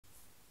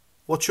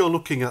What you're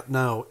looking at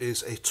now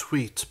is a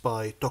tweet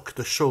by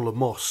Dr.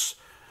 Shola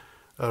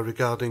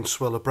regarding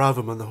Suella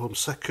Braverman, the Home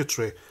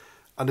Secretary,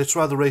 and it's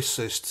rather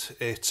racist,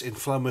 it's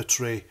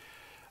inflammatory,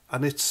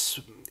 and it's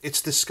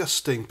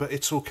disgusting, but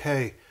it's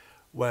okay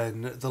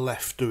when the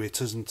left do it,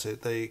 isn't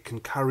it? They can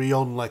carry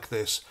on like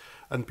this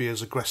and be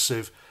as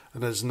aggressive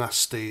and as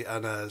nasty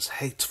and as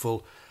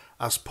hateful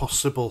as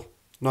possible.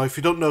 Now, if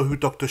you don't know who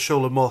Dr.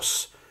 Shola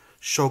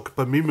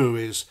Shogbamimu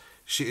is,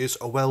 she is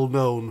a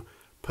well-known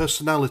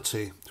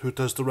personality who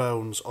does the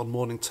rounds on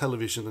morning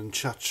television and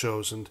chat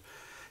shows, and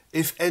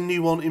if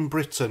anyone in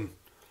Britain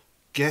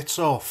gets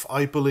off,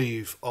 I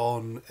believe,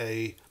 on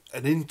an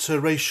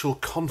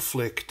interracial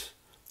conflict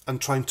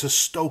and trying to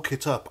stoke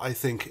it up, I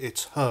think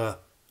it's her.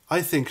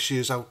 I think she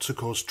is out to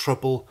cause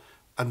trouble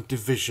and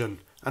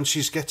division, and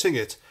she's getting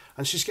it,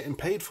 and she's getting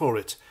paid for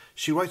it.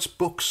 She writes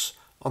books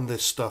on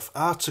this stuff,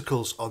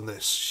 articles on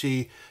this.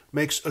 She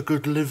makes a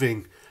good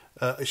living.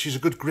 She's a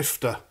good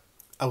grifter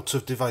out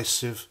of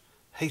divisive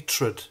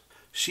hatred.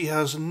 She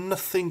has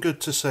nothing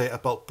good to say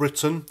about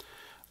Britain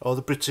or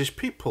the British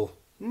people.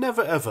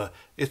 Never ever.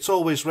 It's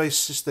always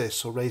racist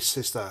this or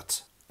racist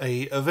that.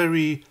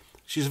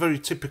 She's a very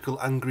typical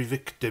angry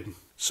victim.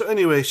 So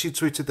anyway, she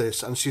tweeted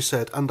this and she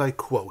said, and I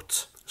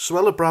quote,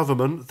 Suella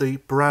Braverman, the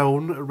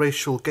brown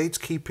racial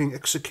gatekeeping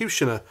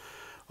executioner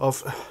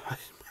of...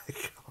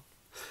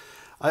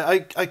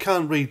 I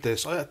can't read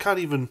this. I can't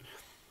even...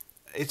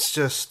 It's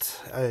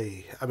just...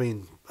 I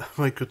mean,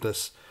 my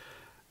goodness.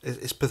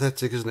 It's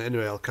pathetic, isn't it?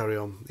 Anyway, I'll carry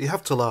on. You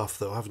have to laugh,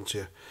 though, haven't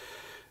you?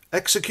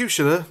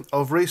 Executioner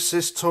of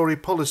racist Tory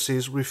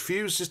policies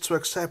refuses to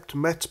accept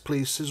Met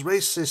Police is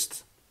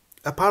racist.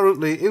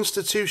 Apparently,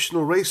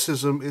 institutional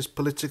racism is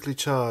politically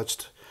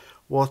charged.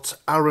 What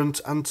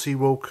arrant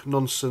anti-woke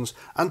nonsense.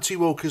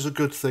 Anti-woke is a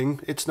good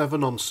thing. It's never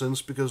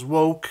nonsense, because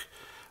woke,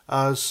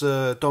 as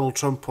Donald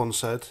Trump once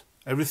said,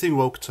 everything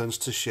woke turns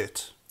to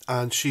shit.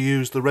 And she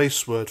used the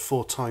race word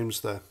 4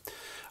 times there.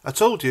 I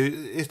told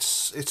you,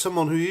 it's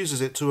someone who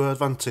uses it to her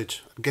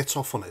advantage and gets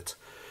off on it.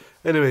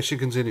 Anyway, she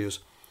continues.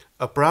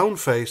 A brown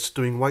face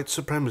doing white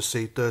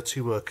supremacy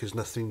dirty work is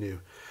nothing new.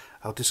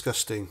 How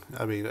disgusting.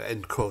 I mean,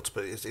 end quote,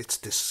 but it's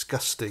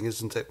disgusting,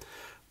 isn't it?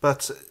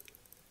 But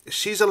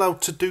she's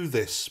allowed to do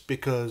this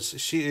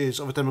because she is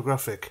of a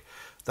demographic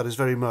that is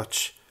very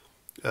much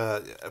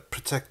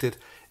protected.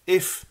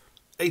 If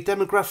a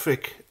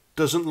demographic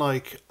doesn't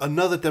like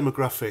another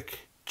demographic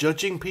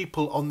judging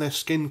people on their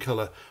skin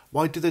colour,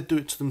 why do they do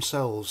it to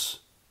themselves?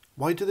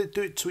 Why do they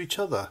do it to each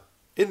other?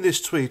 In this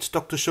tweet,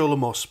 Dr.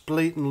 Shola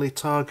blatantly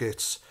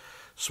targets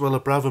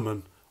Suella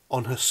Braverman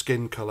on her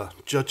skin colour,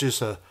 judges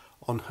her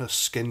on her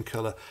skin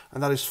colour,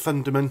 and that is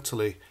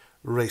fundamentally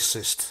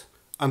racist.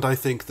 And I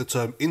think the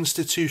term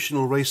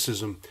institutional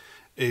racism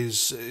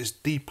is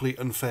deeply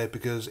unfair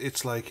because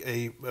it's like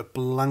a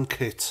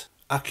blanket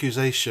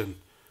accusation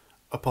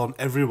upon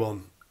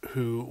everyone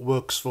who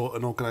works for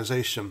an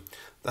organisation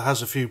that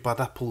has a few bad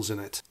apples in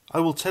it. I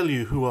will tell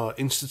you who are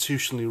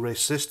institutionally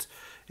racist.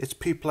 It's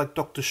people like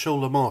Dr.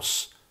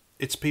 Shola.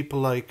 It's people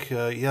like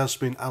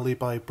Yasmin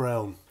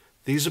Ali-Brown.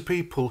 These are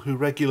people who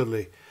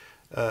regularly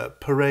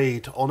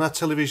parade on our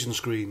television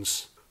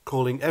screens,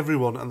 calling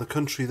everyone and the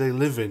country they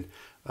live in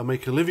and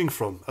make a living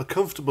from, a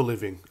comfortable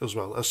living as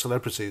well as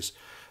celebrities,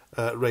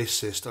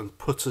 racist and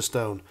put us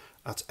down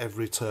at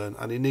every turn.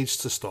 And it needs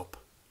to stop.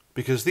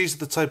 Because these are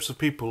the types of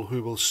people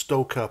who will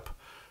stoke up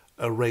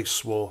a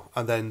race war,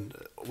 and then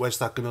where's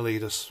that going to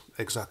lead us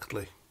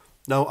exactly?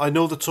 Now, I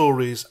know the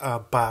Tories are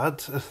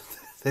bad.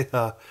 They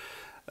are,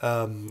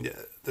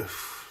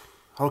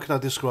 how can I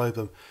describe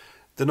them?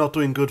 They're not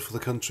doing good for the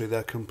country.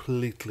 They're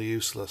completely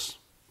useless.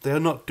 They are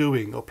not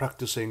doing or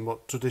practising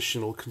what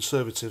traditional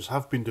Conservatives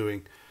have been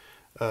doing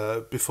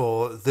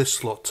before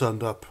this lot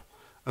turned up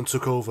and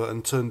took over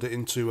and turned it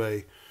into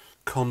a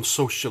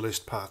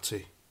con-socialist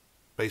party.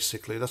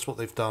 Basically, that's what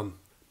they've done.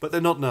 But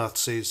they're not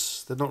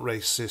Nazis, they're not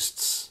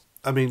racists.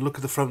 I mean, look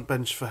at the front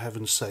bench, for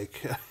heaven's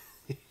sake.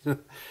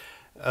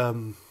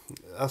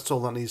 That's all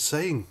that needs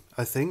saying,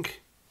 I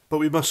think. But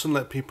we mustn't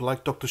let people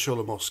like Dr.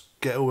 Shola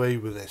get away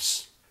with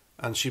this.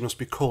 And she must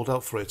be called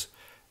out for it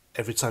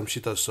every time she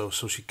does so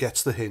she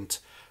gets the hint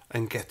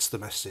and gets the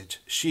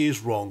message. She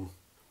is wrong,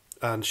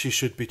 and she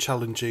should be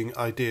challenging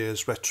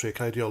ideas,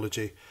 rhetoric,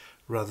 ideology,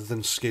 rather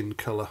than skin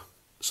colour.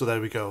 So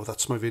there we go,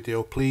 that's my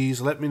video. Please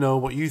let me know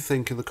what you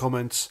think in the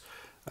comments,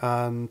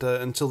 and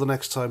until the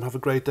next time, have a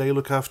great day,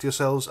 look after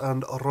yourselves,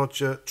 and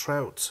Roger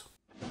Trout.